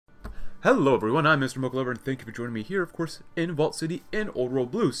Hello everyone, I'm Mr. Mochalover, and thank you for joining me here, of course, in Vault City in Old World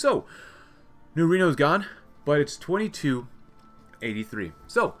Blues. So, New Reno's gone, but it's 2283.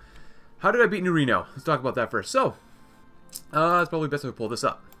 So, how did I beat New Reno? Let's talk about that first. So, it's probably best if I pull this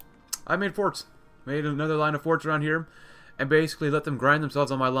up. I made forts. Made another line of forts around here, and basically let them grind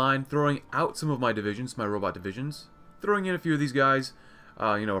themselves on my line, throwing out some of my divisions, my robot divisions, throwing in a few of these guys,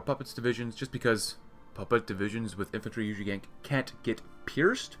 or puppets divisions, just because puppet divisions with infantry usually can't get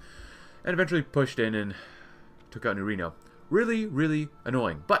pierced. And eventually pushed in and took out New Reno. Really, really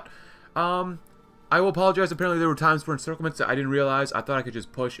annoying. But, I will apologize. Apparently there were times for encirclements that I didn't realize. I thought I could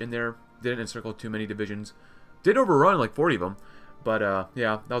just push in there. Didn't encircle too many divisions. Did overrun like 40 of them. But,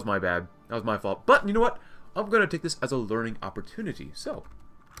 yeah, that was my bad. That was my fault. But, you know what? I'm going to take this as a learning opportunity. So,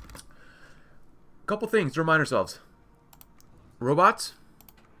 a couple things to remind ourselves. Robots,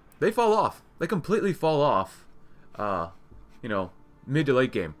 they fall off. They completely fall off, mid to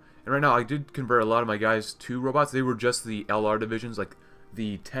late game. And right now, I did convert a lot of my guys to robots. They were just the LR divisions, like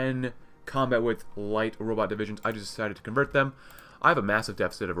the 10 combat with light robot divisions. I just decided to convert them. I have a massive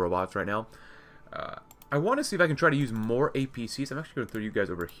deficit of robots right now. I want to see if I can try to use more APCs. I'm actually going to throw you guys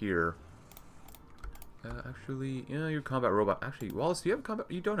over here. Your combat robot. Actually, Wallace, do you have a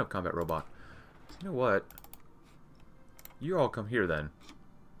combat? You don't have combat robot. You know what? You all come here then.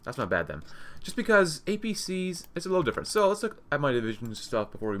 That's not bad then. Just because APCs, it's a little different. So let's look at my division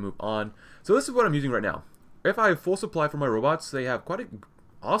stuff before we move on. So this is what I'm using right now. If I have full supply for my robots, they have quite an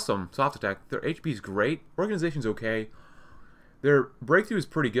awesome soft attack. Their HP is great. Organization's okay. Their breakthrough is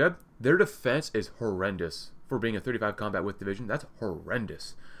pretty good. Their defense is horrendous for being a 35 combat with division. That's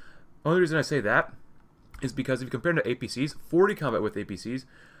horrendous. Only reason I say that is because if you compare them to APCs, 40 combat with APCs,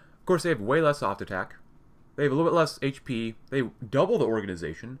 of course they have way less soft attack. They have a little bit less HP. They double the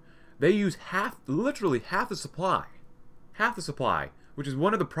organization. They use literally half the supply. Half the supply, which is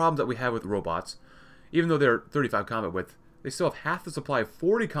one of the problems that we have with robots. Even though they're 35 combat with, they still have half the supply of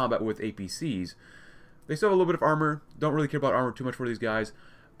 40 combat with APCs. They still have a little bit of armor. Don't really care about armor too much for these guys.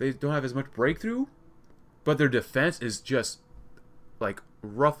 They don't have as much breakthrough, but their defense is just like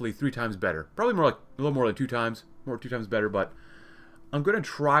roughly 3 times better. Probably more like a little more than 2 times. More 2 times better, but I'm going to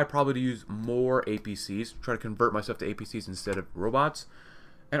try probably to use more APCs, try to convert my stuff to APCs instead of robots.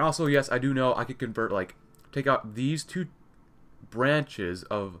 And also, yes, I do know I could convert, take out these 2 branches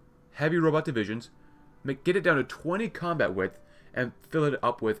of heavy robot divisions, get it down to 20 combat width, and fill it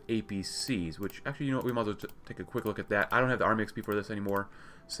up with APCs, which, actually, you know what, we might as well take a quick look at that. I don't have the Army XP for this anymore,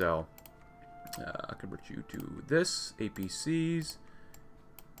 so I'll convert you to this, APCs,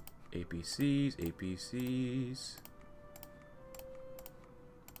 APCs, APCs.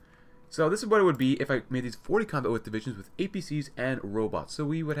 So this is what it would be if I made these 40 combat with divisions with APCs and robots. So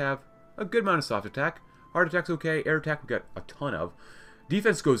we would have a good amount of soft attack. Hard attack's okay. Air attack we've got a ton of.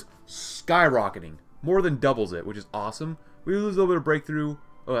 Defense goes skyrocketing. More than doubles it, which is awesome. We lose a little bit of breakthrough.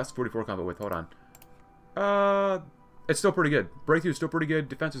 Oh, that's 44 combat with. Hold on. It's still pretty good. Breakthrough is still pretty good.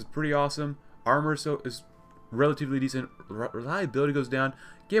 Defense is pretty awesome. Armor is relatively decent. Reliability goes down.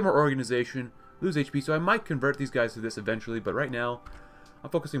 Get more organization. Lose HP. So I might convert these guys to this eventually, but right now I'm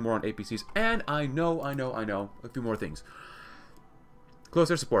focusing more on APCs, and I know a few more things.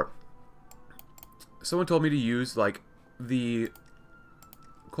 Close air support. Someone told me to use, the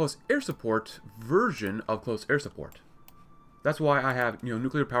close air support version of close air support. That's why I have,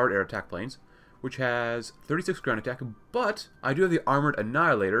 nuclear-powered air attack planes, which has 36 ground attack, but I do have the armored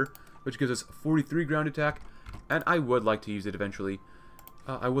annihilator, which gives us 43 ground attack, and I would like to use it eventually.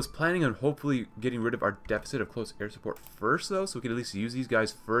 I was planning on hopefully getting rid of our deficit of close air support first, though, so we could at least use these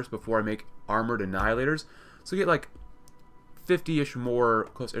guys first before I make armored annihilators. So get 50-ish more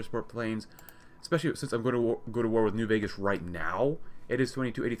close air support planes, especially since I'm going to go to war with New Vegas right now. It is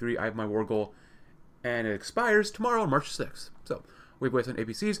 2283. I have my war goal, and it expires tomorrow, March 6th. So we have Wasteland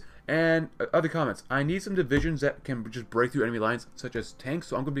APCs and other comments. I need some divisions that can just break through enemy lines, such as tanks.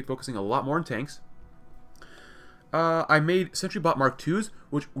 So I'm going to be focusing a lot more on tanks. I made Sentry Bot Mark IIs,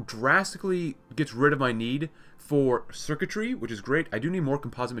 which drastically gets rid of my need for circuitry, which is great. I do need more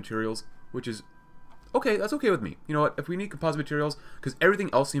composite materials, which is okay. That's okay with me. You know what? If we need composite materials, because everything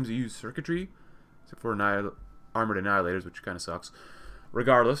else seems to use circuitry, except for armored annihilators, which kind of sucks.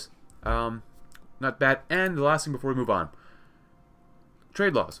 Regardless, not bad. And the last thing before we move on,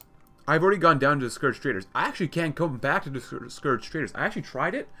 trade laws. I've already gone down to discourage traders. I actually can't come back to discourage traders. I actually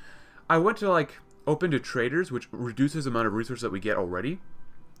tried it. I went to open to traders, which reduces the amount of resources that we get already.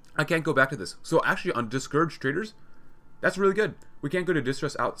 I can't go back to this. So actually on discouraged traders, that's really good. We can't go to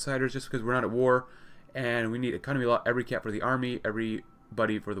distress outsiders just because we're not at war, and we need economy law every cap for the army,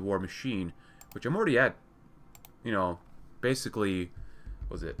 everybody for the war machine, which I'm already at, basically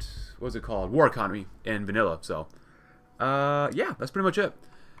what was it called? War economy in vanilla. So, yeah, that's pretty much it.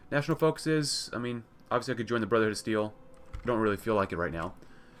 National focuses. I mean, obviously I could join the Brotherhood of Steel. Don't really feel like it right now.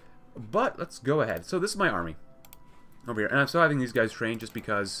 But let's go ahead. So this is my army over here, and I'm still having these guys trained just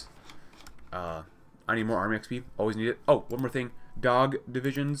because I need more army XP. Always need it. Oh, one more thing. Dog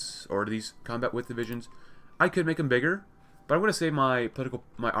divisions, or these combat with divisions. I could make them bigger, but I'm going to save my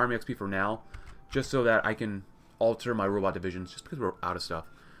army XP for now, just so that I can alter my robot divisions, just because we're out of stuff.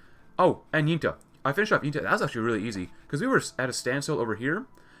 Oh, and Yinta. I finished off Yinta. That was actually really easy, because we were at a standstill over here,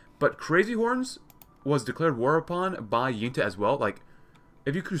 but Crazy Horns was declared war upon by Yinta as well. Like,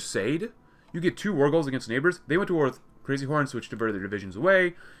 if you crusade, you get 2 war goals against neighbors. They went to war with Crazy Horns, which diverted their divisions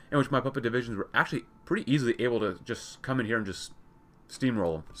away, in which my puppet divisions were actually pretty easily able to just come in here and just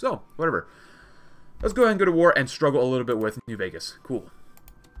steamroll them. So, whatever. Let's go ahead and go to war and struggle a little bit with New Vegas. Cool.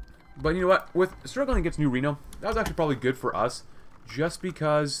 But you know what? With struggling against New Reno, that was actually probably good for us, just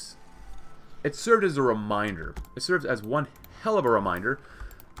because it served as a reminder. It serves as one hell of a reminder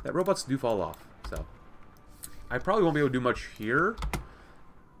that robots do fall off. So, I probably won't be able to do much here.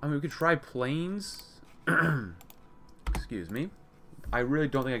 I mean, we could try planes. Excuse me. I really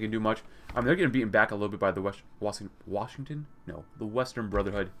don't think I can do much. I mean, they're getting beaten back a little bit by the Washington? No, the Western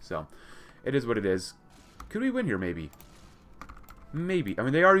Brotherhood. So, it is what it is. Could we win here, maybe? Maybe. I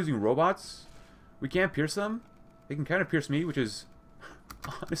mean, they are using robots. We can't pierce them. They can kind of pierce me, which is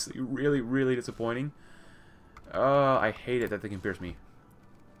honestly really, really disappointing. I hate it that they can pierce me.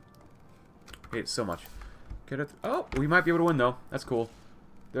 I hate it so much. Oh, we might be able to win, though. That's cool.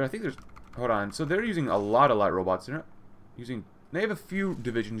 I think there's... Hold on. So they're using a lot of light robots. They're not using... They have a few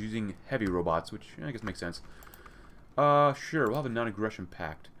divisions using heavy robots, which I guess makes sense. Sure. We'll have a non-aggression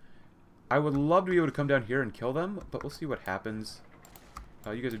pact. I would love to be able to come down here and kill them, but we'll see what happens.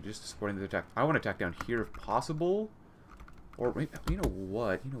 You guys are just supporting the attack. I want to attack down here if possible. Or, maybe, you know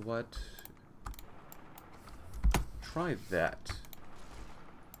what? You know what? Try that.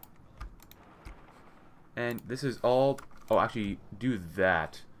 And this is all... Oh, actually, do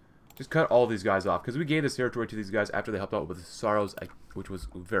that. Just cut all these guys off, because we gave this territory to these guys after they helped out with the Sorrows, which was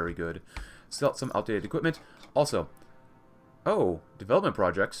very good. Sell some outdated equipment. Also, oh, development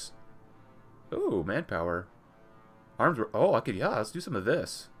projects. Oh, manpower. Arms were... Oh, yeah, let's do some of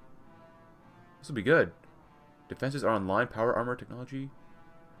this. This will be good. Defenses are online. Power armor technology.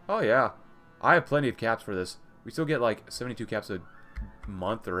 Oh, yeah. I have plenty of caps for this. We still get, like, 72 caps a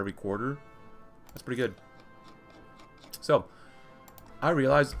month or every quarter. That's pretty good. So, I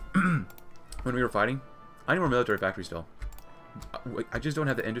realized when we were fighting, I need more military factories still. I just don't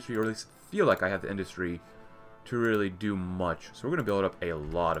have the industry, or at least feel like I have the industry to really do much. So we're going to build up a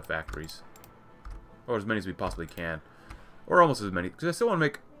lot of factories. Or as many as we possibly can. Or almost as many. Because I still want to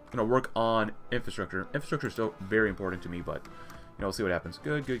make, work on infrastructure. Infrastructure is still very important to me, but, we'll see what happens.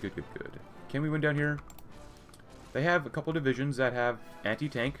 Good, good, good, good, good. Can we win down here? They have a couple divisions that have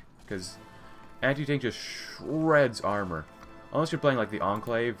anti-tank, because anti-tank just shreds armor. Unless you're playing like the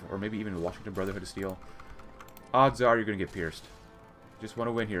Enclave, or maybe even Washington Brotherhood of Steel. Odds are you're going to get pierced. Just want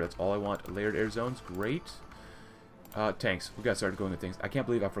to win here. That's all I want. Layered air zones. Great. Tanks. We got to start going with things. I can't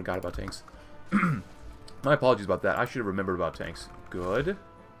believe I forgot about tanks. My apologies about that. I should have remembered about tanks. Good.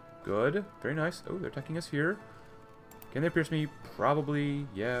 Good. Very nice. Oh, they're attacking us here. Can they pierce me? Probably.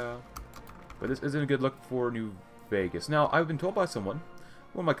 Yeah. But this isn't a good look for New Vegas. Now, I've been told by someone,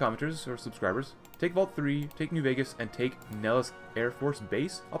 one of my commenters or subscribers, take Vault 3, take New Vegas, and take Nellis Air Force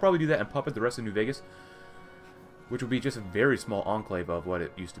Base. I'll probably do that and puppet the rest of New Vegas, which will be just a very small enclave of what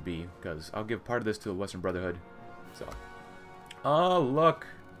it used to be, because I'll give part of this to the Western Brotherhood. So, oh, look,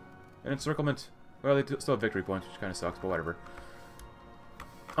 an encirclement. Well, they still have victory points, which kind of sucks, but whatever.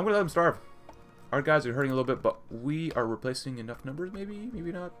 I'm gonna let them starve. Our guys are hurting a little bit, but we are replacing enough numbers, maybe,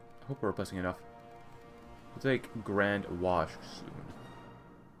 maybe not. I hope we're replacing enough. We'll take Grand Wash soon.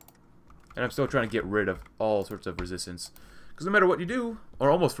 And I'm still trying to get rid of all sorts of resistance. Because no matter what you do,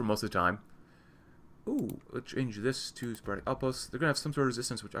 or almost for most of the time... Ooh, let's change this to sporadic outposts. They're going to have some sort of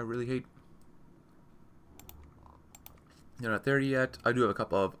resistance, which I really hate. They're not there yet. I do have a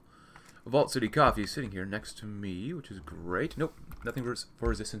cup of Vault City coffee sitting here next to me, which is great. Nope, nothing for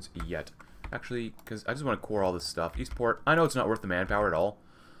resistance yet. Actually, because I just want to core all this stuff. Eastport, I know it's not worth the manpower at all.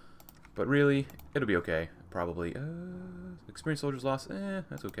 But really, it'll be okay, probably. Experienced soldiers lost,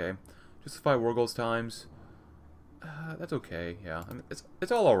 that's okay. Justify war goals times. That's okay, yeah. I mean,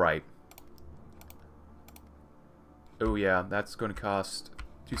 it's all alright. Oh yeah, that's going to cost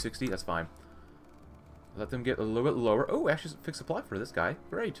 260, that's fine. Let them get a little bit lower. Oh, actually fixed supply for this guy.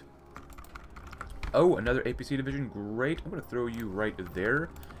 Great. Oh, another APC division. Great. I'm going to throw you right there.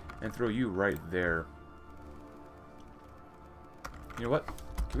 And throw you right there. You know what?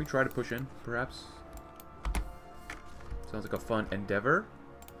 Can we try to push in, perhaps? Sounds like a fun endeavor.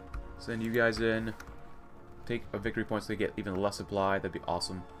 Send you guys in. Take a victory point so they get even less supply. That'd be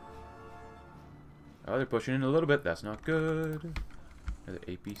awesome. Oh, they're pushing in a little bit. That's not good. Another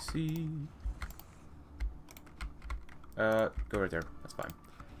APC. Go right there. That's fine.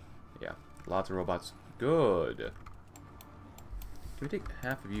 Yeah, lots of robots. Good. Can we take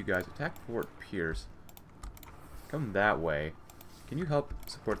half of you guys? Attack Fort Pierce. Come that way. Can you help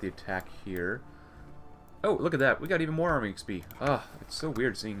support the attack here? Oh, look at that. We got even more army XP. Ah, it's so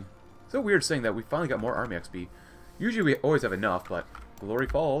weird seeing... So weird saying that we finally got more army XP. Usually we always have enough, but Glory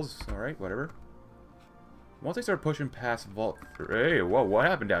Falls. Alright, whatever. Once I start pushing past Vault... Hey, whoa, what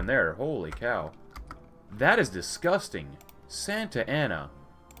happened down there? Holy cow. That is disgusting. Santa Ana.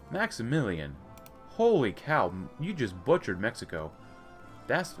 Maximilian. Holy cow, you just butchered Mexico.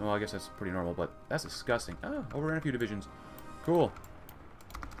 That's... Well, I guess that's pretty normal, but that's disgusting. Ah, overran a few divisions. Cool.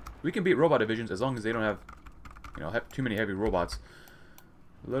 We can beat robot divisions as long as they don't have, you know, too many heavy robots.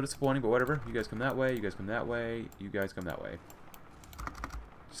 A little disappointing, but whatever. You guys come that way, you guys come that way, you guys come that way.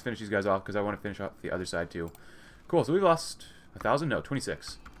 Just finish these guys off, because I want to finish off the other side, too. Cool, so we've lost 1,000? No,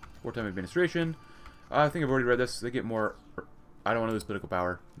 26. Wartime administration. I think I've already read this. They get more... I don't want to lose political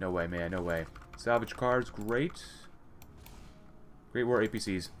power. No way, man, no way. Salvage cards, great. Great War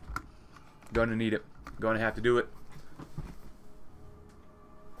APCs. Gonna need it. Gonna have to do it.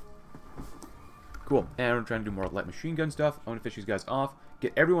 Cool. And we're trying to do more light machine gun stuff. I want to fish these guys off.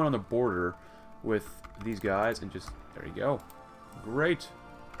 Get everyone on the border with these guys and just... There you go. Great.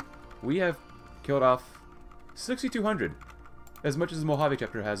 We have killed off 6,200. As much as the Mojave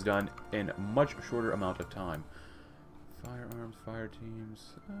chapter has done in a much shorter amount of time. Firearms, fire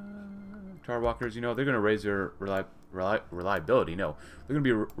teams, tar walkers, you know, they're going to raise their reliability. No, they're going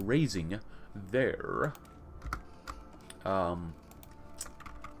to be raising their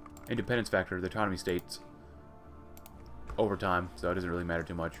independence factor, the autonomy states, over time, so it doesn't really matter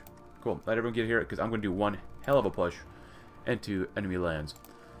too much. Cool, let everyone get here, because I'm going to do one hell of a push into enemy lands.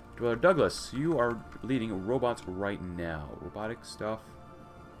 Dweller Douglas, you are leading robots right now. Robotic stuff.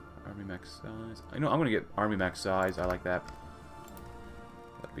 Army max size. I know I'm going to get army max size. I like that.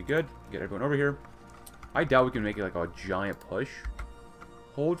 That'd be good. Get everyone over here. I doubt we can make it like a giant push.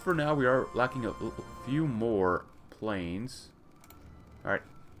 Hold for now. We are lacking a few more planes. Alright.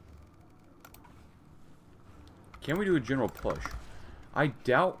 Can we do a general push? I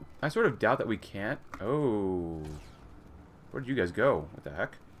sort of doubt that we can't. Oh. Where did you guys go? What the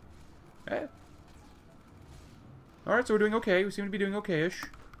heck? Eh. Alright, so we're doing okay. We seem to be doing okay-ish.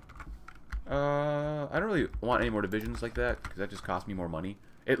 I don't really want any more divisions like that, because that just costs me more money.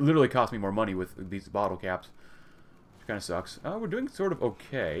 It literally costs me more money with these bottle caps. Which kind of sucks. We're doing sort of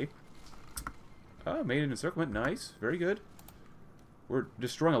okay. Made an encirclement. Nice. Very good. We're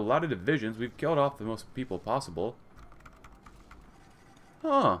destroying a lot of divisions. We've killed off the most people possible.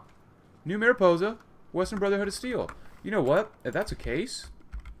 Huh. New Mariposa. Western Brotherhood of Steel. You know what? If that's the case,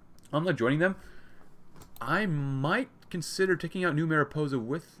 I'm not joining them. I might consider taking out New Mariposa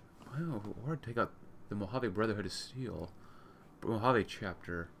with... Oh, or take out the Mojave Brotherhood of Steel. Mojave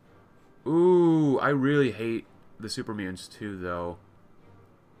chapter. Ooh, I really hate the Super Mutants too, though.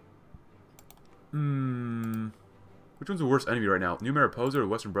 Which one's the worst enemy right now? New Mariposa or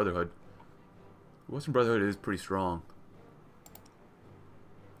Western Brotherhood? Western Brotherhood is pretty strong.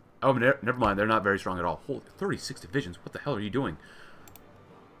 Oh, never mind. They're not very strong at all. Holy, 36 divisions. What the hell are you doing?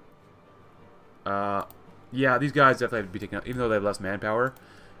 Yeah, these guys definitely have to be taken out, even though they have less manpower.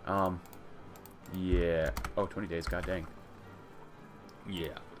 Yeah. Oh, 20 days. God dang.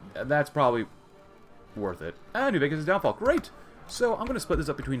 Yeah. That's probably worth it. New Vegas' downfall. Great! So, I'm going to split this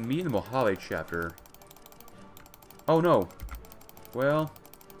up between me and the Mojave chapter. Oh, no. Well.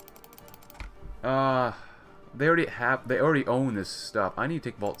 They already own this stuff. I need to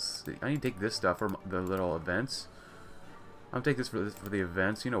take Vaults. I need to take this stuff for the little events. I'm going to take this for the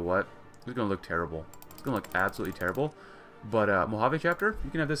events. You know what? It's going to look terrible. It's going to look absolutely terrible. But, Mojave chapter, you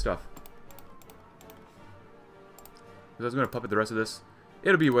can have this stuff. I was going to puppet the rest of this.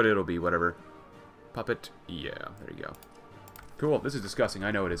 It'll be what it'll be, whatever. Puppet, yeah, there you go. Cool, this is disgusting, I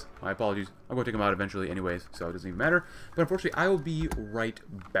know it is. My apologies. I'm going to take them out eventually anyways, so it doesn't even matter. But unfortunately, I will be right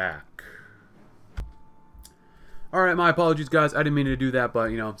back. Alright, my apologies, guys. I didn't mean to do that, but,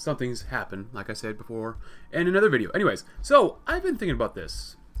 you know, some things happen, like I said before, in another video. Anyways, so, I've been thinking about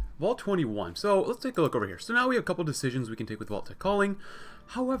this. Vault 21. So let's take a look over here. So now we have a couple decisions we can take with Vault Tech Calling.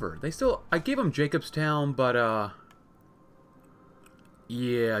 However, I gave them Jacobstown, but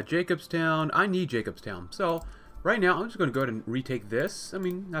yeah, Jacobstown. I need Jacobstown. So right now I'm just going to go ahead and retake this. I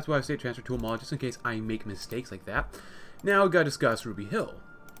mean, that's why I say transfer to them all, just in case I make mistakes like that. Now we got to discuss Ruby Hill.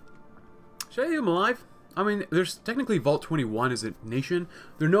 Should I leave them alive? I mean, there's technically Vault 21 as a nation.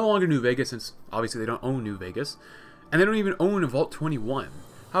 They're no longer New Vegas since obviously they don't own New Vegas. And they don't even own Vault 21.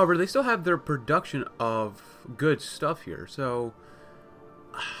 However, they still have their production of good stuff here. So,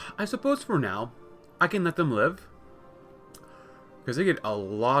 I suppose for now, I can let them live. Because they get a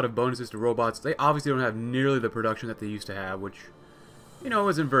lot of bonuses to robots. They obviously don't have nearly the production that they used to have, which, you know,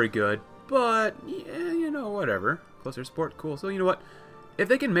 isn't very good. But, yeah, you know, whatever. Closer support, cool. So, you know what? If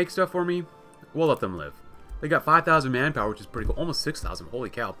they can make stuff for me, we'll let them live. They got 5,000 manpower, which is pretty cool. Almost 6,000. Holy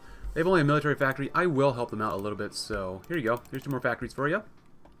cow. They have only a military factory. I will help them out a little bit. So, here you go. Here's 2 more factories for you.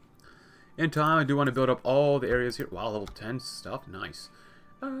 In time, I do want to build up all the areas here. Wow, level 10 stuff. Nice.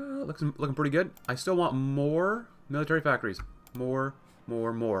 Looking pretty good. I still want more military factories. More.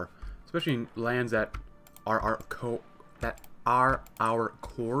 Especially in lands that are our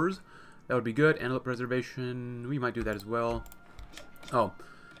cores. That would be good. Antelope preservation. We might do that as well. Oh,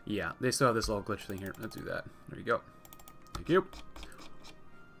 yeah. They still have this little glitch thing here. Let's do that. There you go. Thank you.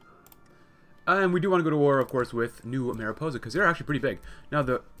 And we do want to go to war, of course, with New Mariposa, because they're actually pretty big. Now,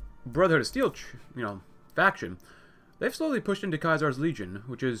 the Brotherhood of Steel, faction, they've slowly pushed into Caesar's Legion,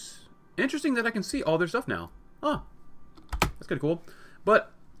 which is interesting that I can see all their stuff now. Oh, that's kind of cool.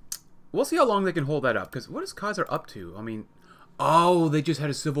 But we'll see how long they can hold that up, because what is Kaiser up to? I mean, oh, they just had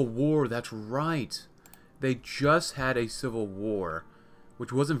a civil war. That's right. They just had a civil war,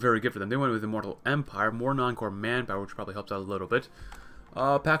 which wasn't very good for them. They went with Immortal Empire, more non-core manpower, which probably helps out a little bit.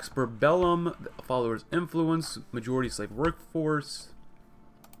 Pax Per Bellum, Followers Influence, Majority Slave Workforce.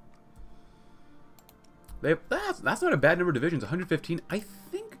 That's not a bad number of divisions, 115. I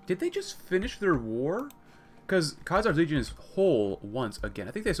think, did they just finish their war? Because Kaiser's Legion is whole once again.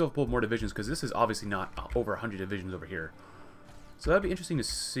 I think they still have pulled more divisions, because this is obviously not over 100 divisions over here. So that'd be interesting to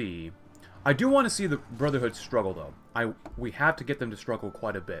see. I do want to see the Brotherhood struggle, though. We have to get them to struggle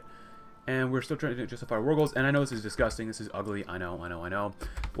quite a bit. And we're still trying to justify war goals. And I know this is disgusting. This is ugly. I know.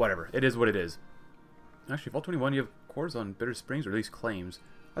 Whatever. It is what it is. Actually, Vault 21, you have cores on Bitter Springs, or at least claims.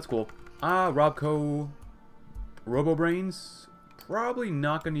 That's cool. Robco RoboBrains. Probably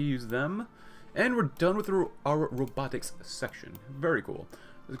not going to use them. And we're done with our robotics section. Very cool.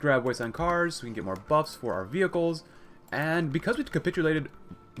 Let's grab Wasteland cars so we can get more buffs for our vehicles. And because we capitulated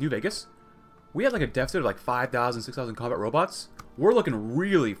New Vegas, we had like a deficit of like 5,000, 6,000 combat robots. We're looking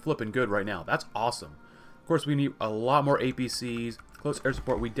really flipping good right now. That's awesome. Of course, we need a lot more APCs, close air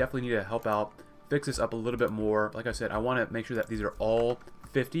support. We definitely need to help out, fix this up a little bit more. Like I said, I want to make sure that these are all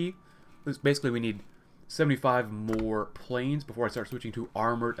 50. Basically, we need 75 more planes before I start switching to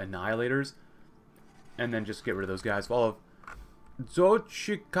armored annihilators. And then just get rid of those guys. Follow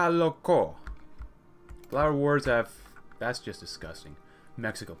Xochicalco. Flower Wars have... That's just disgusting.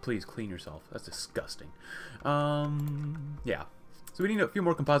 Mexico, please clean yourself. That's disgusting. Yeah. So we need a few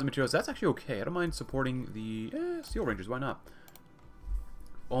more composite materials. That's actually okay. I don't mind supporting the Steel Rangers. Why not?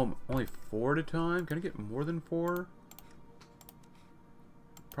 Oh, only 4 at a time? Can I get more than 4?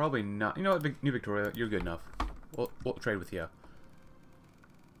 Probably not. You know what, New Victoria, you're good enough. We'll trade with you.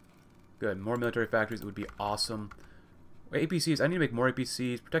 Good. More military factories. It would be awesome. APCs. I need to make more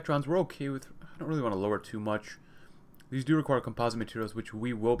APCs. Protectrons, we're okay with. I don't really want to lower too much. These do require composite materials, which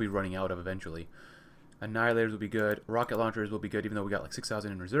we will be running out of eventually. Annihilators will be good. Rocket launchers will be good, even though we got like 6,000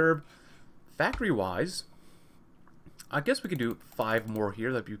 in reserve. Factory-wise, I guess we could do 5 more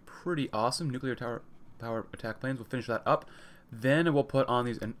here. That'd be pretty awesome. Nuclear power attack planes. We'll finish that up. Then we'll put on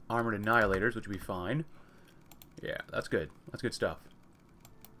these armored annihilators, which will be fine. Yeah, that's good. That's good stuff.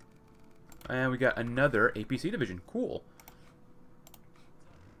 And we got another APC division. Cool.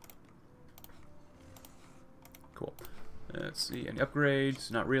 Cool. Let's see. Any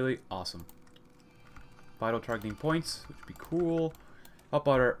upgrades? Not really. Awesome. Vital targeting points, which would be cool. Help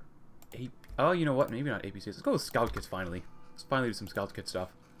out our... Oh, you know what? Maybe not APCs. Let's go with scout kits finally. Let's finally do some scout kit stuff.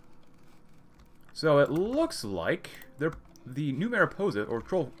 So it looks like the New Mariposa, or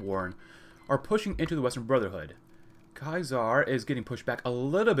Troll Warren, are pushing into the Western Brotherhood. Kaiser is getting pushed back a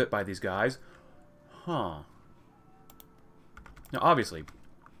little bit by these guys. Huh. Now, obviously,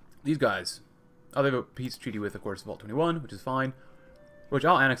 these guys... Oh, they have a peace treaty with, of course, Vault 21, which is fine. Which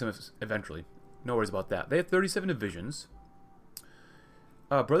I'll annex them eventually. No worries about that. They have 37 divisions.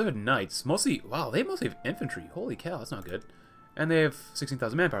 Brotherhood Knights. Mostly... Wow, they mostly have infantry. Holy cow, that's not good. And they have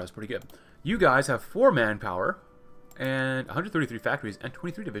 16,000 manpower. That's pretty good. You guys have 4 manpower. And 133 factories and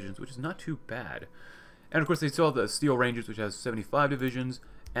 23 divisions, which is not too bad. And, of course, they still have the Steel Rangers, which has 75 divisions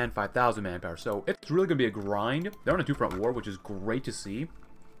and 5,000 manpower. So, it's really going to be a grind. They're on a 2-front war, which is great to see.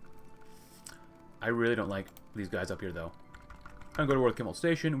 I really don't like these guys up here, though. I'm going to go to war with Kimmel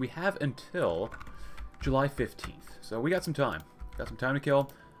Station. We have until July 15th. So we got some time. Got some time to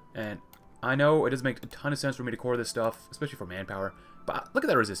kill. And I know it doesn't make a ton of sense for me to core this stuff, especially for manpower. But look at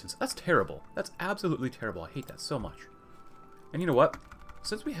that resistance. That's terrible. That's absolutely terrible. I hate that so much. And you know what?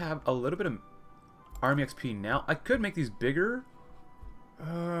 Since we have a little bit of army XP now, I could make these bigger.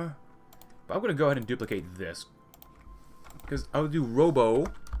 But I'm going to go ahead and duplicate this. Because I'll do Robo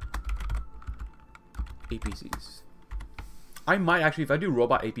APCs. I might actually, if I do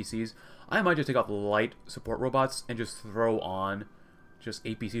robot APCs, I might just take off light support robots and just throw on just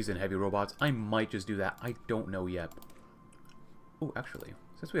APCs and heavy robots. I might just do that. I don't know yet. Oh, actually,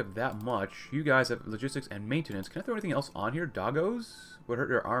 since we have that much, you guys have logistics and maintenance. Can I throw anything else on here? Doggos would hurt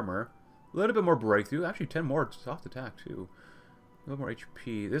your armor. A little bit more breakthrough. Actually, 10 more soft attack, too. A little more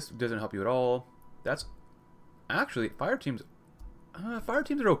HP. This doesn't help you at all. That's... Actually, fire teams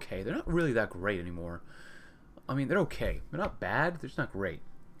are okay. They're not really that great anymore. I mean, they're okay. They're not bad. They're just not great.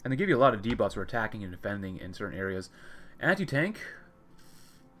 And they give you a lot of debuffs for attacking and defending in certain areas. Anti-tank.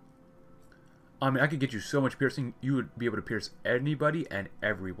 I mean, I could get you so much piercing, you would be able to pierce anybody and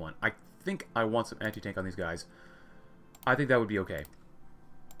everyone. I think I want some anti-tank on these guys. I think that would be okay.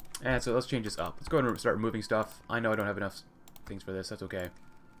 And so let's change this up. Let's go ahead and start moving stuff. I know I don't have enough things for this. That's okay.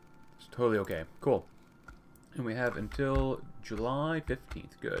 It's totally okay. Cool. And we have until July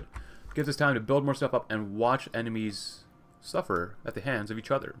 15th. Good. Gives us time to build more stuff up and watch enemies suffer at the hands of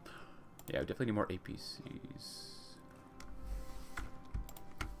each other. Yeah, we definitely need more APCs.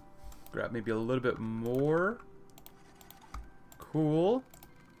 Grab maybe a little bit more. Cool.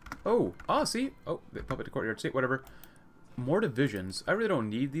 Oh, see? Oh, they pump it to courtyard state, whatever. More divisions. I really don't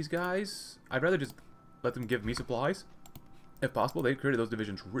need these guys. I'd rather just let them give me supplies. If possible, they created those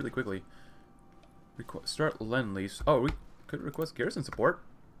divisions really quickly. Start Lend-Lease. Oh, we could request garrison support.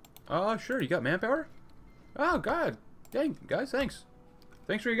 Sure, you got manpower? Oh, God. Dang, guys, thanks.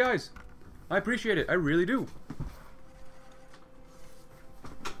 Thanks for you guys. I appreciate it. I really do.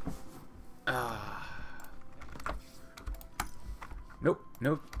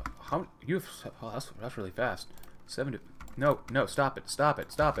 Nope. How you? Oh, that's really fast. 7 to. No, stop it.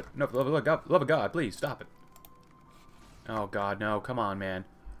 No, for the love of God, please stop it. Oh God, no! Come on, man.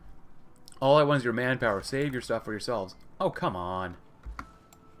 All I want is your manpower. Save your stuff for yourselves. Oh, come on.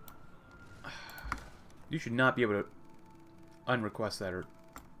 You should not be able to unrequest that or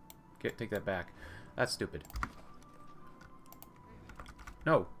take that back. That's stupid.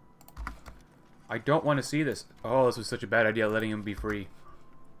 No. I don't want to see this. Oh, this was such a bad idea, letting him be free.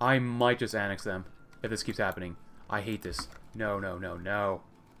 I might just annex them if this keeps happening. I hate this. No.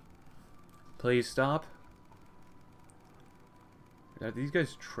 Please stop. Are these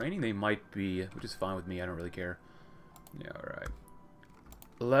guys training? They might be, which is fine with me. I don't really care. Yeah, alright.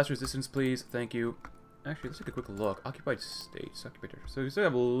 Less resistance, please. Thank you. Actually, let's take a quick look. Occupied states. So we still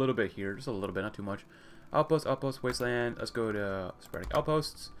have a little bit here. Just a little bit, not too much. Outpost, Wasteland. Let's go to sporadic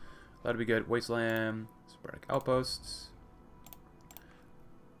outposts. That'll be good. Wasteland, sporadic outposts.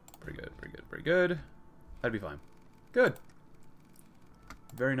 Pretty good. That'd be fine. Good.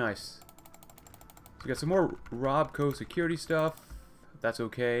 Very nice. So we got some more Robco security stuff. That's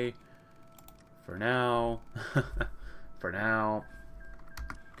okay. For now. For now.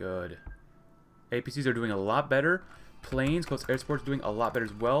 Good. APCs are doing a lot better. Planes, Coast Air Support's doing a lot better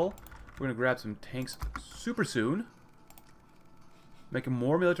as well. We're going to grab some tanks super soon. Making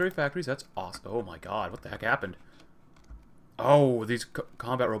more military factories. That's awesome. Oh my God, what the heck happened? Oh, these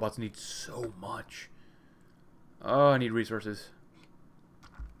combat robots need so much. Oh, I need resources.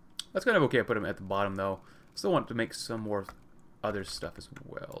 That's kind of okay. I put them at the bottom, though. Still want to make some more other stuff as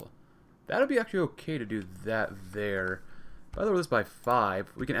well. That'll be actually okay to do that there. If I lower this by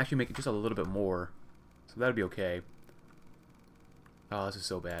 5, we can actually make it just a little bit more. So that'll be okay. Oh, this is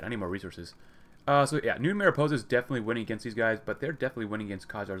so bad. I need more resources. So yeah, New Mariposa is definitely winning against these guys, but they're definitely winning against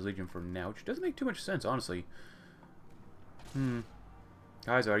Khazar's Legion for now, which doesn't make too much sense, honestly.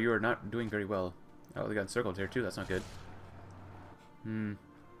 Khazar, you are not doing very well. Oh, they got encircled here too. That's not good.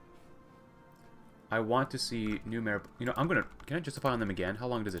 I want to see New Mariposa. You know, can I justify on them again? How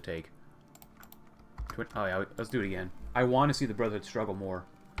long does it take? Oh yeah, let's do it again. I want to see the Brotherhood struggle more,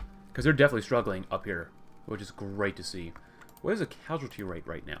 because they're definitely struggling up here, which is great to see. What is the casualty rate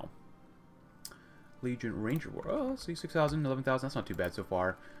right now? Legion Ranger War. Oh, let's see, 6,000, 11,000. That's not too bad so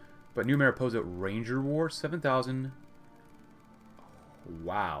far. But New Mariposa Ranger War, 7,000.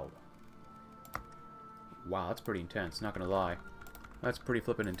 Wow. Wow, that's pretty intense, not gonna lie. That's pretty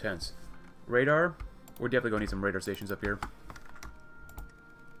flippin' intense. Radar. We're definitely gonna need some radar stations up here.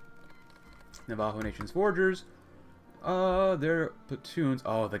 Navajo Nation's Forgers. Their platoons.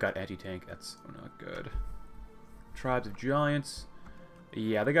 Oh, they got anti-tank. That's not good. Tribes of Giants.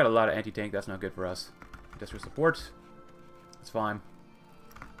 Yeah, they got a lot of anti-tank. That's not good for us. Industrial support. That's fine.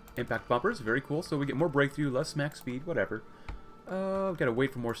 Impact bumpers, very cool. So we get more breakthrough, less max speed, whatever. We've got to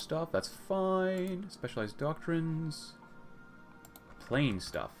wait for more stuff. That's fine. Specialized doctrines. Plain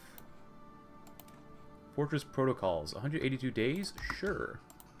stuff. Fortress protocols. 182 days? Sure.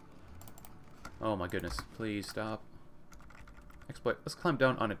 Oh my goodness. Please stop. Exploit. Let's climb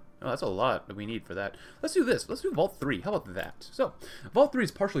down on it. Oh, that's a lot that we need for that. Let's do this. Let's do Vault 3. How about that? So, Vault 3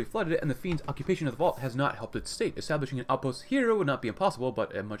 is partially flooded, and the Fiend's occupation of the vault has not helped its state. Establishing an outpost here would not be impossible,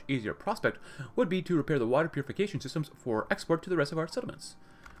 but a much easier prospect would be to repair the water purification systems for export to the rest of our settlements.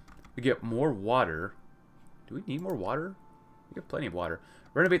 We get more water. Do we need more water? We have plenty of water.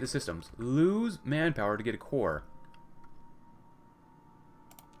 Renovate the systems. Lose manpower to get a core.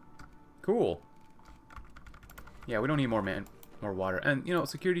 Cool. Yeah, we don't need more water. And, you know,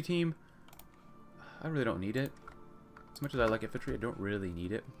 security team, I really don't need it. As much as I like infantry, I don't really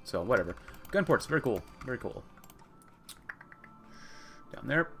need it. So, whatever. Gun ports, very cool. Very cool. Down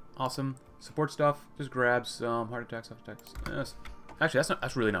there. Awesome. Support stuff. Just grab some heart attacks, soft attacks. Yes. Actually,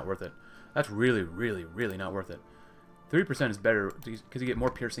 that's really not worth it. That's really, really, really not worth it. 3% is better, because you get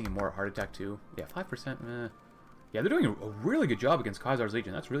more piercing and more heart attack, too. Yeah, 5%, Yeah, they're doing a really good job against Khazar's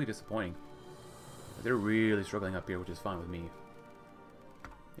Legion. That's really disappointing. They're really struggling up here, which is fine with me.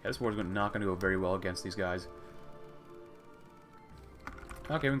 Yeah, this war's not going to go very well against these guys.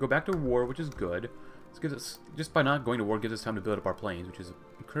 Okay, we can go back to war, which is good. This gives us, just by not going to war, gives us time to build up our planes, which is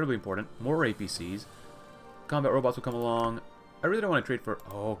incredibly important. More APCs. Combat robots will come along. I really don't want to trade for...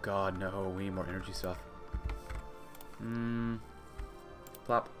 Oh, God, no. We need more energy stuff.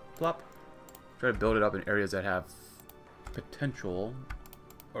 Plop, plop. Try to build it up in areas that have potential,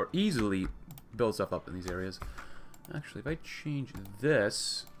 or easily build stuff up in these areas. Actually, if I change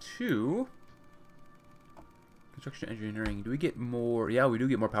this to construction engineering, do we get more? Yeah, we do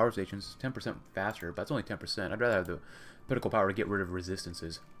get more power stations, 10% faster, but that's only 10%. I'd rather have the political power to get rid of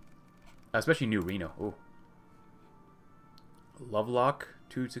resistances, especially New Reno. Oh, Lovelock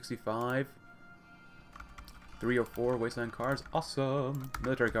 265. 304 Wasteland cars. Awesome.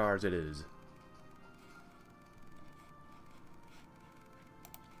 Military cars it is.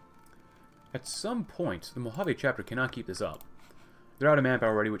 At some point, the Mojave chapter cannot keep this up. They're out of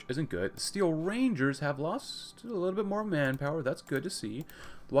manpower already, which isn't good. The Steel Rangers have lost a little bit more manpower. That's good to see.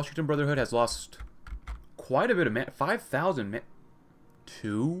 The Washington Brotherhood has lost quite a bit of 5,000 man...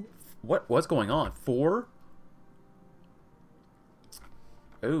 2? What's going on? 4?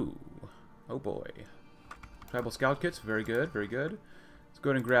 Oh. Oh boy. Tribal Scout Kits, very good, very good. Let's go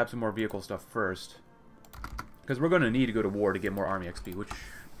ahead and grab some more vehicle stuff first. Because we're going to need to go to war to get more Army XP, which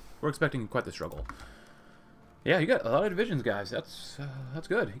we're expecting quite the struggle. Yeah, you got a lot of divisions, guys. That's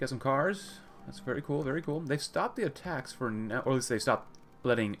good. You got some cars. That's very cool, very cool. They've stopped the attacks for now, or at least they stopped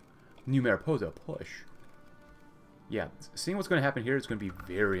letting New Mariposa push. Yeah, seeing what's going to happen here is going to be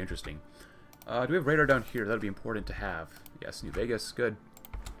very interesting. Do we have radar down here? That'll be important to have. Yes, New Vegas, good.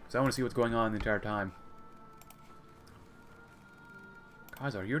 So I want to see what's going on the entire time.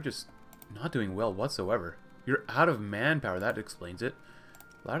 Khazar, you're just not doing well whatsoever. You're out of manpower. That explains it.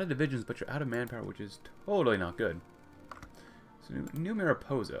 A lot of divisions, but you're out of manpower, which is totally not good. So, New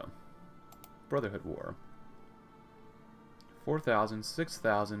Mariposa. Brotherhood War. 4,000,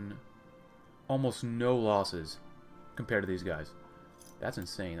 6,000. Almost no losses compared to these guys. That's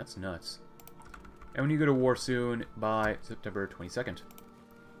insane. That's nuts. And when you go to war soon, by September 22nd.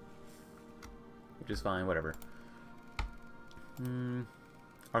 Which is fine, whatever.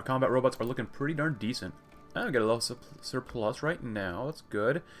 Our combat robots are looking pretty darn decent. I got a little surplus right now. That's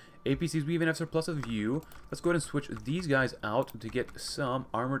good. APCs, we even have surplus of you. Let's go ahead and switch these guys out to get some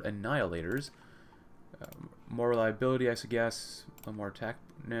armored annihilators. More reliability, I guess. One more attack.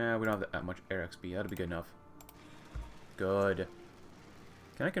 Nah, we don't have that much air XP. That'll be good enough. Good.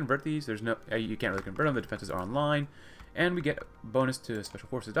 Can I convert these? There's no... you can't really convert them. The defenses are online. And we get a bonus to Special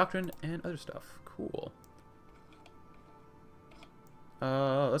Forces Doctrine and other stuff. Cool.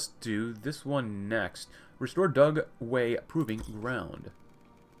 Let's do this one next. Restore dug way proving ground.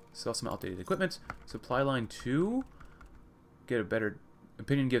 Sell some outdated equipment. Supply line 2. Get a better...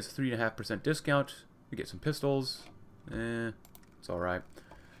 Opinion gives 3.5% discount. We get some pistols. It's alright.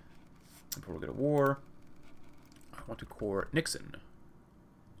 Before we go to war, I want to core Nixon.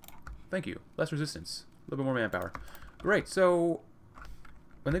 Thank you. Less resistance. A little bit more manpower. Great, so...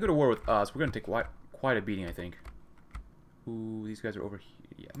 When they go to war with us, we're going to take quite a beating, I think. Ooh, these guys are over here.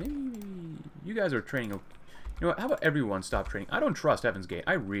 Yeah, maybe you guys are training. You know what? How about everyone stop training? I don't trust Heaven's Gate.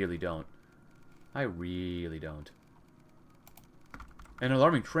 I really don't. I really don't. An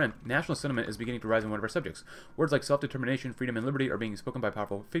alarming trend, national sentiment is beginning to rise in one of our subjects. Words like self-determination, freedom, and liberty are being spoken by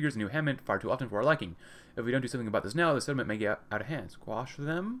powerful figures in New Hammond far too often for our liking. If we don't do something about this now, the sentiment may get out of hand. Squash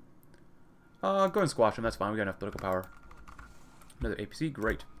them? Go ahead and squash them, that's fine. We got enough political power. Another APC,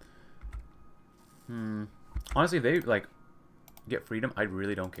 great. Honestly, if they, like, get freedom, I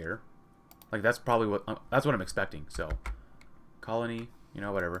really don't care. Like, that's probably what, that's what I'm expecting, so. Colony, you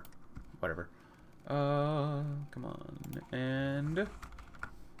know, whatever. Whatever. Come on. And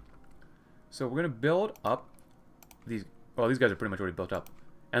so we're gonna build up these. Well, these guys are pretty much already built up,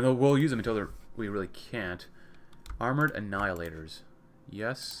 and we'll use them until we really can't. Armored annihilators.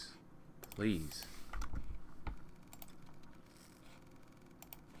 Yes, please.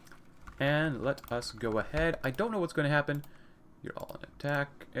 And let us go ahead. I don't know what's going to happen. You're all in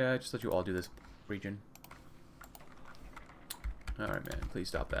attack. Just let you all do this region. Alright, man. Please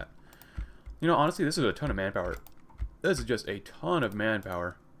stop that. You know, honestly, this is a ton of manpower. This is just a ton of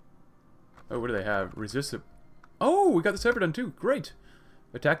manpower. Oh, what do they have? Resistive. Oh, we got the separate done too. Great.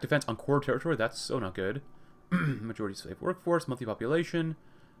 Attack defense on core territory. That's so not good. Majority slave workforce. Monthly population.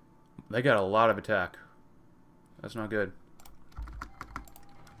 They got a lot of attack. That's not good.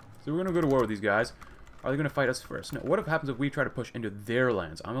 So we're going to go to war with these guys. Are they going to fight us first? No. What if happens if we try to push into their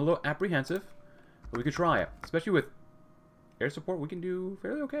lands? I'm a little apprehensive, but we could try it. Especially with air support, we can do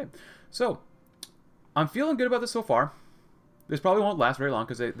fairly okay. So, I'm feeling good about this so far. This probably won't last very long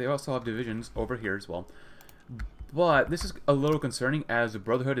because they also have divisions over here as well. But this is a little concerning as the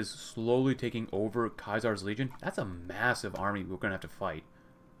Brotherhood is slowly taking over Caesar's Legion. That's a massive army we're going to have to fight.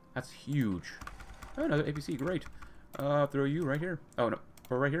 That's huge. Oh, another APC, great. Throw you right here. Oh, no.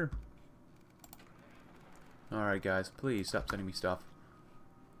 Or right here. Alright, guys. Please stop sending me stuff.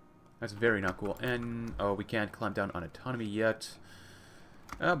 That's very not cool. And, oh, we can't clamp down on autonomy yet.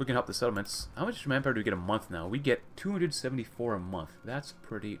 We can help the settlements. How much manpower do we get a month now? We get 274 a month. That's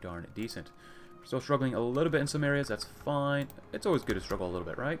pretty darn decent. We're still struggling a little bit in some areas. That's fine. It's always good to struggle a little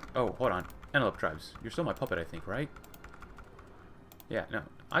bit, right? Oh, hold on. Antelope tribes. You're still my puppet, I think, right? Yeah, no.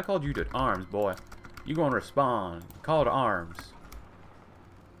 I called you to arms, boy. You gonna respond. Call to arms.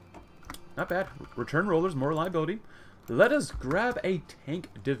 Not bad. Return rollers, more reliability. Let us grab a tank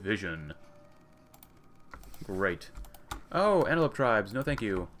division. Great. Oh, antelope tribes. No, thank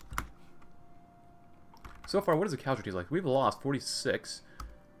you. So far, what is the casualties like? We've lost 46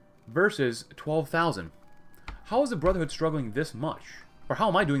 versus 12,000. How is the Brotherhood struggling this much? Or how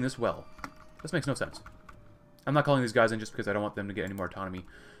am I doing this well? This makes no sense. I'm not calling these guys in just because I don't want them to get any more autonomy.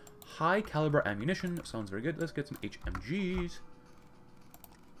 High caliber ammunition. Sounds very good. Let's get some HMGs.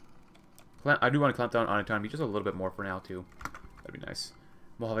 I do want to clamp down on autonomy just a little bit more for now, too. That'd be nice.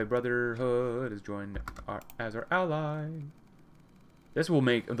 Mojave Brotherhood is joined as our ally. This will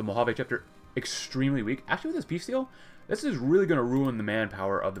make the Mojave chapter extremely weak. Actually, with this peace deal, this is really going to ruin the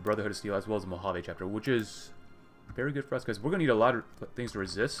manpower of the Brotherhood of Steel as well as the Mojave chapter, which is very good for us because we're going to need a lot of things to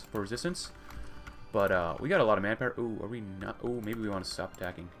resistance. But we got a lot of manpower. Ooh, are we not? Oh, maybe we want to stop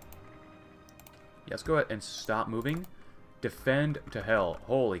attacking. Yeah, let's go ahead and stop moving. Defend to hell.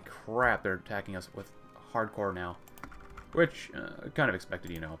 Holy crap, they're attacking us with hardcore now. Which, kind of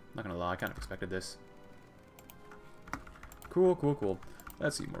expected, you know. Not gonna lie, I kind of expected this. Cool, cool, cool.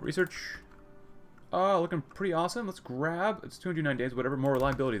 Let's see, more research. Looking pretty awesome. Let's grab, it's 209 days, whatever. More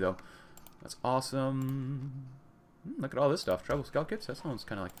reliability, though. That's awesome. Look at all this stuff. Travel scout kits, that sounds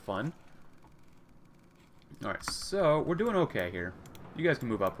kind of like fun. Alright, so, we're doing okay here. You guys can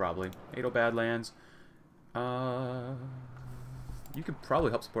move up, probably. Ado Badlands. You could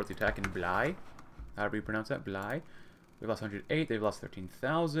probably help support the attack in Bly. However you pronounce that, Bly. We've lost 108, they've lost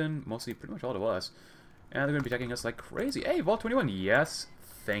 13,000, mostly pretty much all to us. And they're going to be attacking us like crazy. Hey, Vault 21, yes,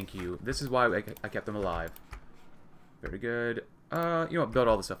 thank you. This is why I kept them alive. Very good. You know what, build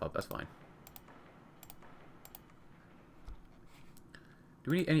all this stuff up, that's fine. Do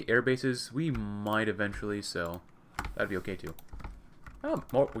we need any air bases? We might eventually, so that'd be okay too. Oh,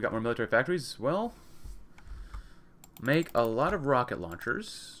 we got more military factories. Well, make a lot of rocket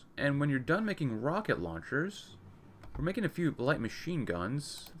launchers, and when you're done making rocket launchers, we're making a few light machine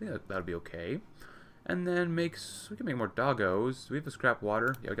guns. I think that'll be okay. And then we can make more doggos. Do we have a scrap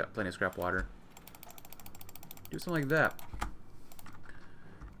water? Yeah, we got plenty of scrap water. Do something like that.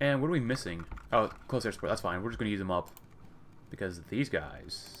 And what are we missing? Oh, close air support. That's fine. We're just going to use them up. Because these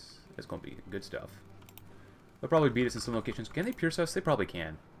guys, it's going to be good stuff. They'll probably beat us in some locations. Can they pierce us? They probably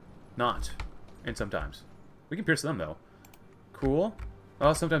can. Not. And sometimes. We can pierce them, though. Cool.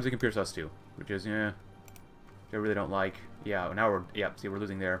 Well, sometimes they can pierce us, too. Which is, yeah, they really don't like. Yeah, now we're, yeah, see, we're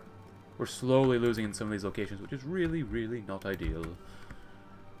losing there. We're slowly losing in some of these locations, which is really, really not ideal.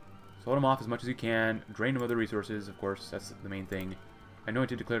 So hold them off as much as you can. Drain them of the resources, of course. That's the main thing.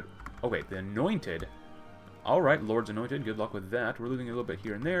 Anointed declared... Oh, wait. The Anointed. Alright, Lord's Anointed. Good luck with that. We're losing a little bit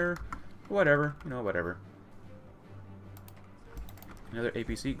here and there. Whatever. You know, whatever. Another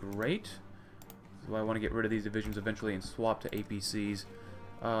APC. Great. So I want to get rid of these divisions eventually and swap to APCs.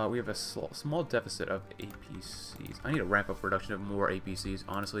 We have a small deficit of APCs. I need to ramp up production of more APCs,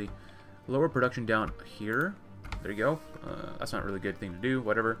 honestly. Lower production down here. There you go. That's not a really good thing to do.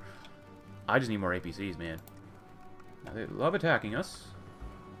 Whatever. I just need more APCs, man. Now, they love attacking us.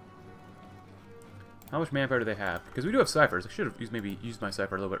 How much manpower do they have? Because we do have ciphers. I should have maybe used my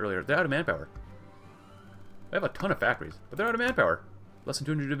cipher a little bit earlier. They're out of manpower. They have a ton of factories, but they're out of manpower. Less than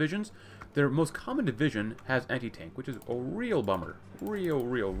 200 divisions. Their most common division has anti-tank, which is a real bummer.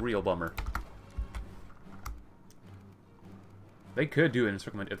 Real bummer. They could do an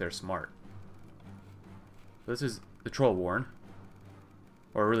encirclement if they're smart. So this is the Troll Warren.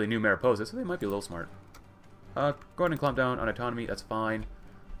 Or really new Mariposa, so they might be a little smart. Go ahead and clamp down on autonomy, that's fine.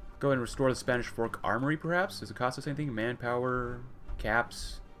 Go ahead and restore the Spanish Fork Armory, perhaps? Does it cost us anything? Manpower,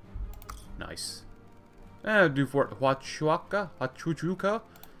 caps. Nice. Do Fort Huachuca.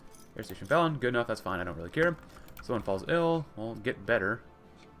 Air Station Fallon, good enough, that's fine, I don't really care. Someone falls ill, well, get better.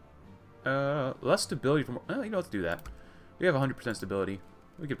 Less stability from... you know, let's do that. We have 100% stability.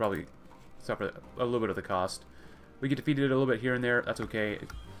 We could probably suffer a little bit of the cost. We get defeated a little bit here and there, that's okay.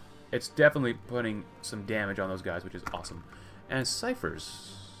 It's definitely putting some damage on those guys, which is awesome. And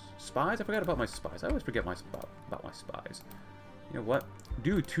ciphers. Spies? I forgot about my spies. I always forget about my spies. You know what?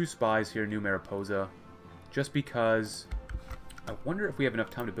 Do 2 spies here, New Mariposa. Just because... I wonder if we have enough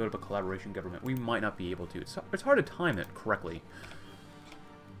time to build up a collaboration government. We might not be able to. It's hard to time it correctly.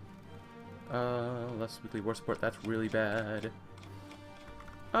 Less weekly war support. That's really bad.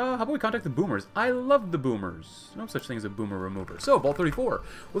 How about we contact the Boomers? I love the Boomers. No such thing as a Boomer remover. So, Vault 34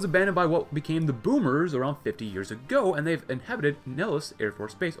 was abandoned by what became the Boomers around 50 years ago, and they've inhabited Nellis Air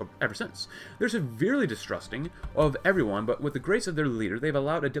Force Base ever since. They're severely distrusting of everyone, but with the grace of their leader, they've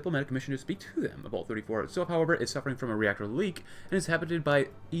allowed a diplomatic mission to speak to them. Vault 34 itself, however, is suffering from a reactor leak and is inhabited by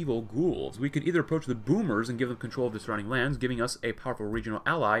evil ghouls. We could either approach the Boomers and give them control of the surrounding lands, giving us a powerful regional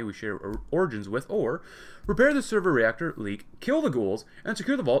ally we share origins with, or repair the server reactor leak, kill the ghouls, and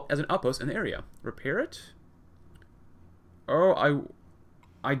secure the vault as an outpost in the area. Repair it? Oh,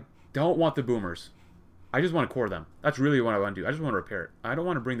 I don't want the Boomers. I just want to core them. That's really what I want to do. I just want to repair it. I don't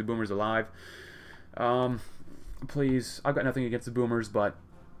want to bring the Boomers alive. Please. I've got nothing against the Boomers, but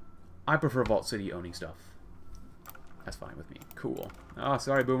I prefer Vault City owning stuff. That's fine with me. Cool. Oh,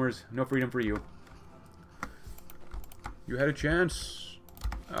 sorry, Boomers. No freedom for you. You had a chance.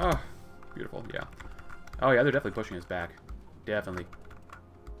 Oh, beautiful. Yeah. Oh, yeah, they're definitely pushing us back. Definitely.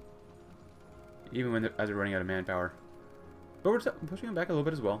 Even when as they're running out of manpower. But we're pushing them back a little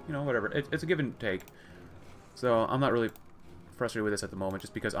bit as well. You know, whatever. It's a give and take. So I'm not really frustrated with this at the moment,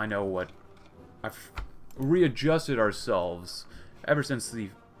 just because I know what... I've readjusted ourselves ever since the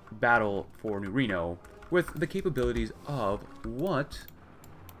battle for New Reno with the capabilities of what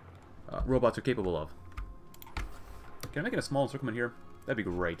robots are capable of. Can I make it a small encirclement here? That'd be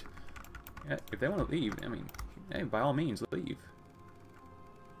great. Yeah, if they want to leave, I mean, hey, by all means, leave.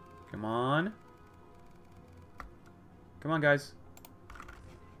 Come on. Come on, guys.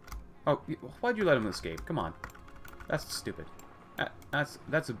 Oh, why'd you let him escape? Come on. That's stupid.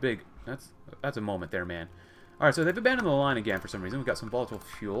 That's a big... That's a moment there, man. Alright, so they've abandoned the line again for some reason. We've got some volatile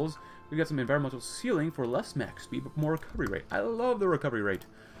fuels. We've got some environmental sealing for less max speed, but more recovery rate. I love the recovery rate.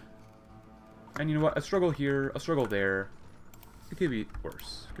 And you know what? A struggle here, a struggle there. It could be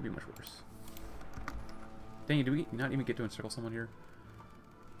worse. It could be much worse. Dang it, do we not even get to encircle someone here?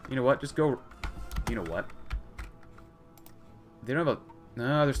 You know what? Just go... You know what? They don't have a...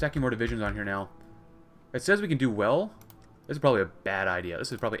 No, they're stacking more divisions on here now. It says we can do well. This is probably a bad idea.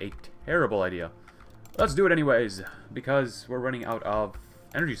 This is probably a terrible idea. Let's do it anyways, because we're running out of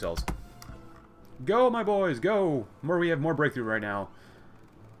energy cells. Go, my boys, go! We have more breakthrough right now.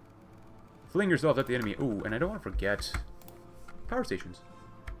 Fling yourselves at the enemy. Ooh, and I don't want to forget... power stations.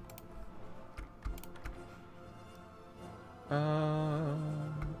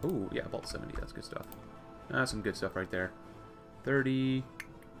 Ooh, yeah, Vault 70, that's good stuff. That's some good stuff right there. 30.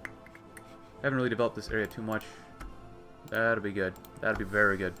 Haven't really developed this area too much. That'll be good. That'll be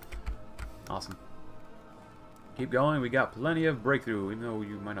very good. Awesome. Keep going. We got plenty of breakthrough, even though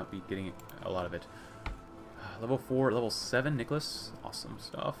you might not be getting a lot of it. Level 4, level 7, Nicholas. Awesome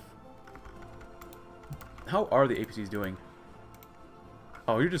stuff. How are the APCs doing?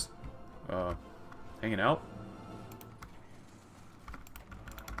 Oh, you're just hanging out?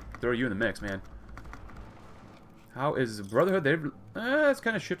 Throw you in the mix, man. How is Brotherhood? They've it's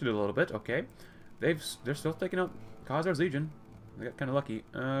kind of shifted a little bit. Okay, they're still taking out Khazar's Legion. I got kind of lucky.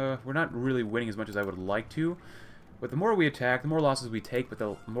 We're not really winning as much as I would like to. But the more we attack, the more losses we take, but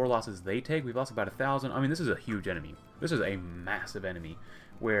the more losses they take. We've lost about 1,000. I mean, this is a huge enemy. This is a massive enemy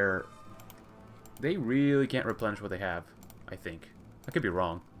where they really can't replenish what they have, I think. I could be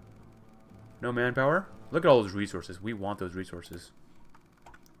wrong. No manpower? Look at all those resources. We want those resources.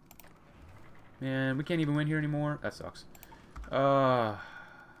 Man, we can't even win here anymore. That sucks. You know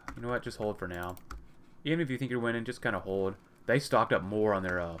what? Just hold for now. Even if you think you're winning, just kind of hold. They stocked up more on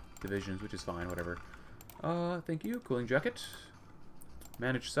their divisions, which is fine, whatever. Thank you. Cooling jacket.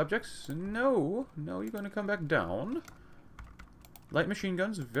 Manage subjects. No. No, you're going to come back down. Light machine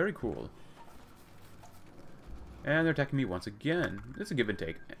guns. Very cool. And they're attacking me once again. It's a give and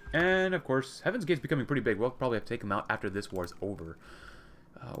take. And, of course, Heaven's Gate's becoming pretty big. We'll probably have to take them out after this war's over.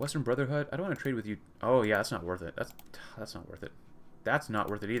 Western Brotherhood. I don't want to trade with you. Oh, yeah, that's not worth it. That's not worth it. That's not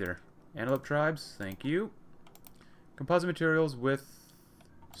worth it either. Antelope Tribes. Thank you. Composite materials with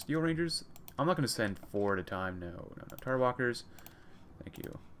Steel Rangers. I'm not going to send 4 at a time. No. Tar Walkers. Thank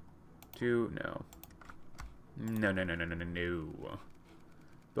you. 2. No. No.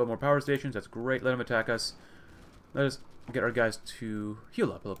 Build more power stations. That's great. Let them attack us. Let us get our guys to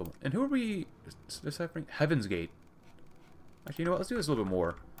heal up a little bit. And who are we deciphering? Heaven's Gate. Actually, you know what? Let's do this a little bit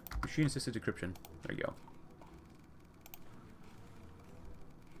more. Machine-assisted decryption. There you go.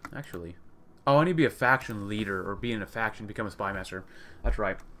 Actually. Oh, I need to be a faction leader, or be in a faction, become a spy master. That's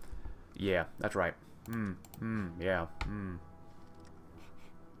right. Yeah, that's right. Yeah.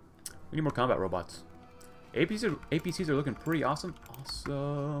 We need more combat robots. APCs are looking pretty awesome.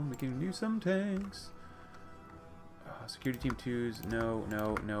 Awesome. We can do some tanks. Security team 2s.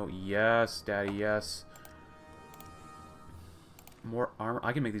 No. Yes, daddy, yes. More armor.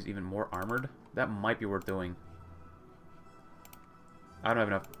 I can make these even more armored. That might be worth doing. I don't have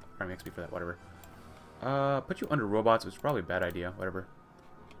enough army XP for that. Whatever. Put you under robots, which is probably a bad idea. Whatever.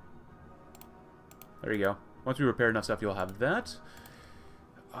 There you go. Once we repair enough stuff, you'll have that.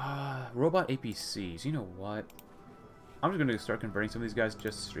 Robot APCs. You know what? I'm just going to start converting some of these guys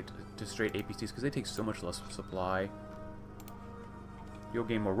just straight to straight APCs because they take so much less supply. You'll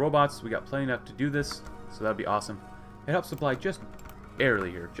gain more robots. We got plenty enough to do this, so that'd be awesome. It helps supply just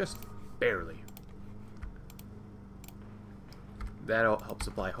barely here. Just barely. That'll help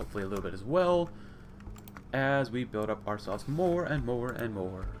supply hopefully a little bit as well as we build up ourselves more and more and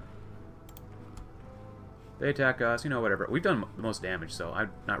more. They attack us, you know, whatever. We've done the most damage, so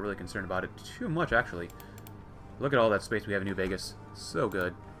I'm not really concerned about it too much, actually. Look at all that space we have in New Vegas. So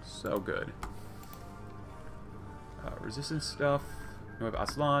good. So good. Resistance stuff. We have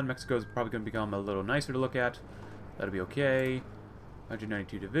Aslan. Mexico's probably going to become a little nicer to look at. That'll be okay.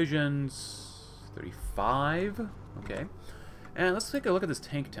 192 divisions. 35. Okay. And let's take a look at this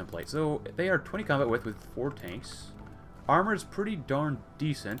tank template. So they are 20 combat width with 4 tanks. Armor is pretty darn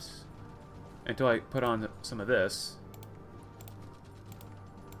decent. Until I put on some of this.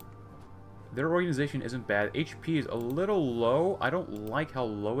 Their organization isn't bad. HP is a little low. I don't like how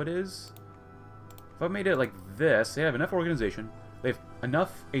low it is. If I made it like this, they have enough organization. They have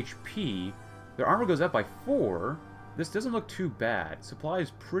enough HP. Their armor goes up by 4. This doesn't look too bad. Supply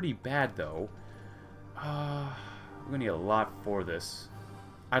is pretty bad, though. We're going to need a lot for this.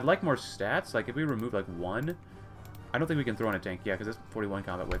 I'd like more stats. Like, if we remove, like, 1... I don't think we can throw in a tank. Yeah, because it's 41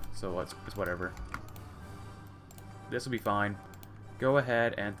 combat width, so it's whatever. This will be fine. Go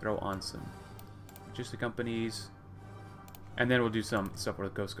ahead and throw on some just the companies. And then we'll do some stuff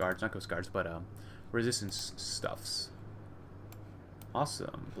with Ghost Guards. Not Ghost Guards, but resistance stuffs.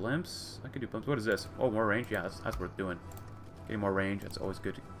 Awesome. Blimps. I could do blimps. What is this? Oh, more range? Yeah, that's worth doing. Getting more range. That's always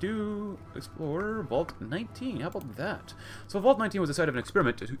good to do. Explorer. Vault 19. How about that? So Vault 19 was the site of an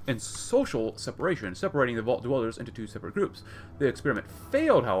experiment in social separation, separating the Vault dwellers into 2 separate groups. The experiment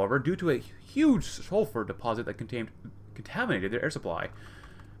failed, however, due to a huge sulfur deposit that contaminated their air supply.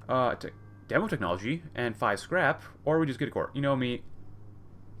 Demo technology and 5 scrap, or we just get a core. You know me.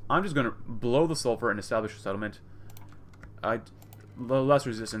 I'm just going to blow the sulfur and establish a settlement. The less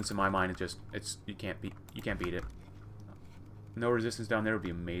resistance in my mind is just you can't beat it. No resistance down there would be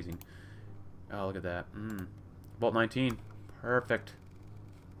amazing. Oh, look at that. Vault 19. Perfect.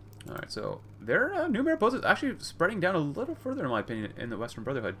 Alright, so their new Mariposa is actually spreading down a little further, in my opinion, in the Western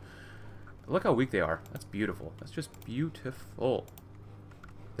Brotherhood. Look how weak they are. That's beautiful. That's just beautiful.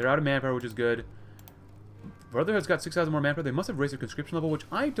 They're out of manpower, which is good. Brotherhood's got 6,000 more manpower. They must have raised their conscription level, which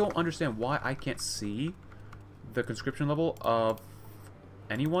I don't understand why I can't see the conscription level of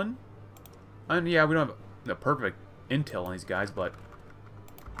anyone. And yeah, we don't have the perfect intel on these guys, but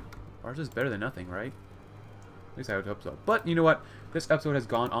ours is better than nothing, right? At least I would hope so. But you know what? This episode has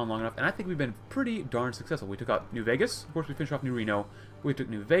gone on long enough, and I think we've been pretty darn successful. We took out New Vegas. Of course, we finished off New Reno. We took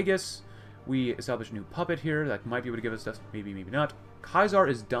New Vegas. We established a new puppet here that might be able to give us stuff. Maybe, maybe not. Kaisar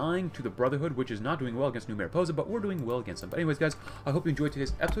is dying to the Brotherhood, which is not doing well against New Mariposa, but we're doing well against them. But anyways, guys, I hope you enjoyed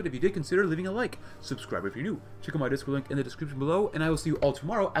today's episode. If you did, consider leaving a like. Subscribe if you're new. Check out my Discord link in the description below, and I will see you all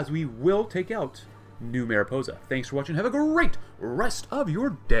tomorrow as we will take out New Mariposa. Thanks for watching. Have a great rest of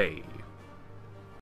your day.